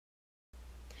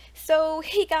So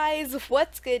hey guys,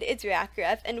 what's good? It's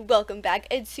Reactref and welcome back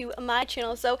into my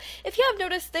channel. So if you have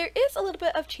noticed, there is a little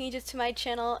bit of changes to my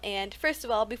channel, and first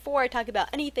of all, before I talk about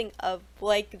anything of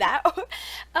like that,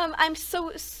 I'm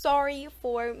so sorry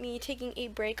for me taking a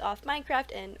break off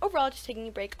Minecraft and overall just taking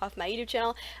a break off my YouTube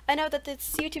channel. I know that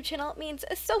this YouTube channel means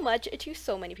so much to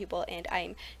so many people, and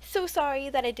I'm so sorry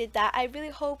that I did that. I really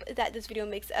hope that this video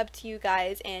makes it up to you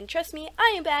guys, and trust me,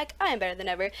 I am back, I am better than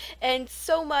ever, and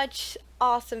so much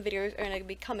awesome videos are going to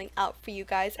be coming out for you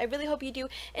guys. I really hope you do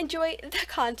enjoy the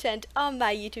content on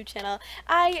my YouTube channel.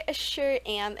 I sure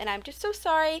am, and I'm just so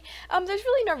sorry. There's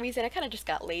really no reason. I kind of just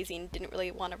got lazy and didn't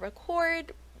really want to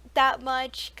record that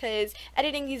much because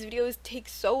editing these videos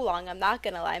takes so long. I'm not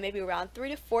gonna lie, maybe around 3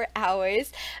 to 4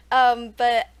 hours.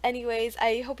 But anyways,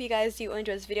 I hope you guys do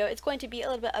enjoy this video. It's going to be a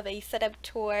little bit of a setup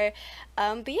tour.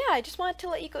 But yeah, I just wanted to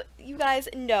let you guys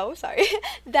know, sorry,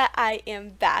 that I am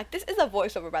back. This is a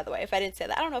voiceover, by the way, if I didn't say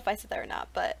that. I don't know if I said that or not,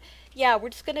 but yeah, we're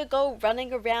just gonna go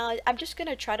running around. I'm just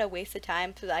gonna try to waste the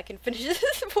time so that I can finish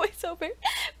this voiceover.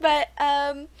 But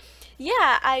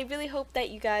yeah, I really hope that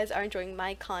you guys are enjoying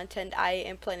my content. I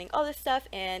am planning all this stuff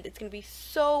and it's gonna be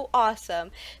so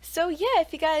awesome. So yeah,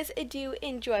 if you guys do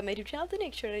enjoy my YouTube channel, then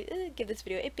make sure to give this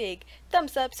video a big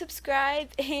thumbs up, subscribe,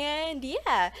 and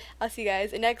yeah, I'll see you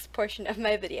guys in the next portion of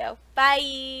my video.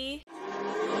 Bye!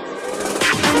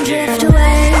 Drift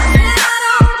away.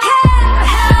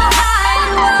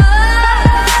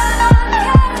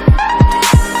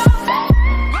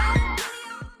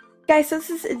 Guys, so this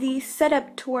is the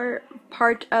setup tour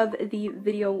part of the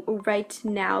video right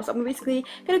now. So I'm basically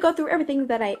gonna go through everything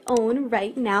that I own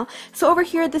right now. So over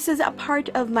here, this is a part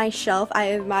of my shelf. I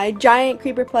have my giant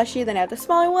creeper plushie, then I have the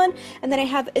smaller one, and then I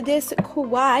have this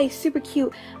kawaii, super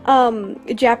cute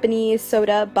Japanese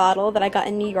soda bottle that I got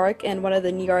in New York in one of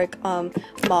the New York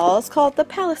malls called the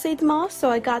Palisades Mall. So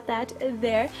I got that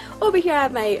there. Over here I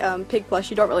have my pig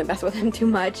plushie. Don't really mess with him too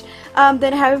much.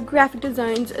 Then I have graphic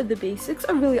designs, the basics,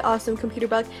 a really awesome computer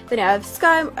bug. Then I have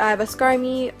a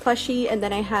Skarmy plushie, and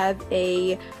then I have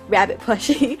a rabbit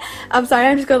plushie. I'm sorry,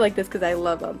 I'm just going like this because I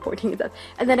love pointing and stuff.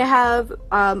 And then I have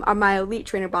my Elite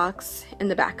Trainer box in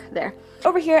the back there.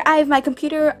 Over here I have my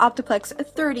computer Optiplex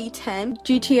 3010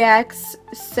 GTX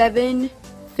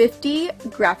 750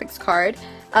 graphics card.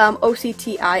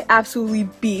 OCTI, absolutely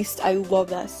beast. I love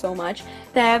that so much.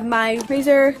 Then I have my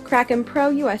Razer Kraken Pro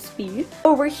USB.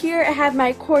 Over here I have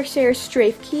my Corsair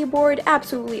Strafe keyboard,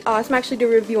 absolutely awesome. I actually did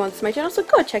a review on this on my channel, so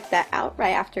go check that out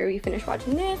right after we finish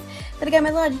watching this. Then I got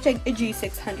my Logitech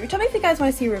G600. Tell me if you guys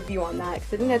want to see a review on that,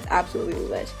 because I think that's absolutely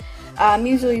lit.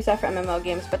 Usually use that for MMO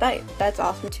games, but that's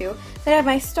awesome too. Then I have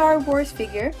my Star Wars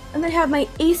figure, and then I have my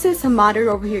Asus monitor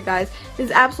over here, guys. This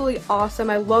is absolutely awesome.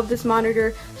 I love this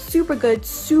monitor. Super good,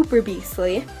 super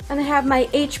beastly. And I have my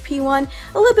HP one,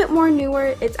 a little bit more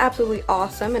newer. It's absolutely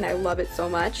awesome, and I love it so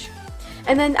much.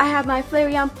 And then I have my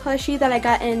Flareon plushie that I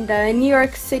got in the New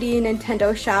York City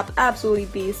Nintendo shop. Absolutely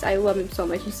beast. I love him so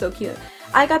much. He's so cute.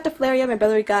 I got the Flareon, my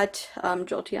brother got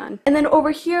Jolteon. And then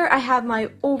over here I have my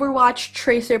Overwatch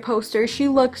Tracer poster. She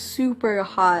looks super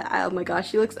hot. Oh my gosh,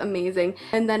 she looks amazing.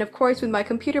 And then of course with my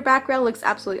computer background, looks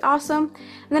absolutely awesome.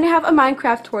 And then I have a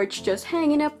Minecraft torch just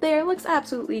hanging up there. Looks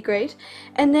absolutely great.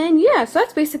 And then yeah, so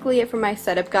that's basically it for my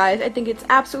setup, guys. I think it's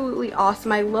absolutely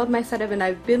awesome. I love my setup and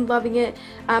I've been loving it.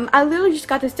 I literally just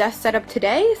got this desk set up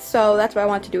today, so that's why I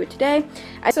want to do it today.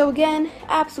 So again,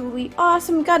 absolutely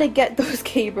awesome. Gotta get those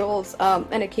cables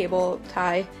and a cable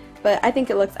tie, but I think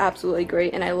it looks absolutely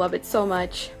great and I love it so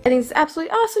much. I think it's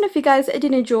absolutely awesome. If you guys did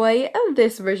enjoy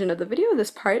this version of the video, this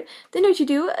part, then what you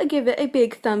do, give it a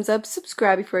big thumbs up,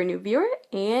 subscribe if you're a new viewer,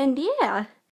 and yeah.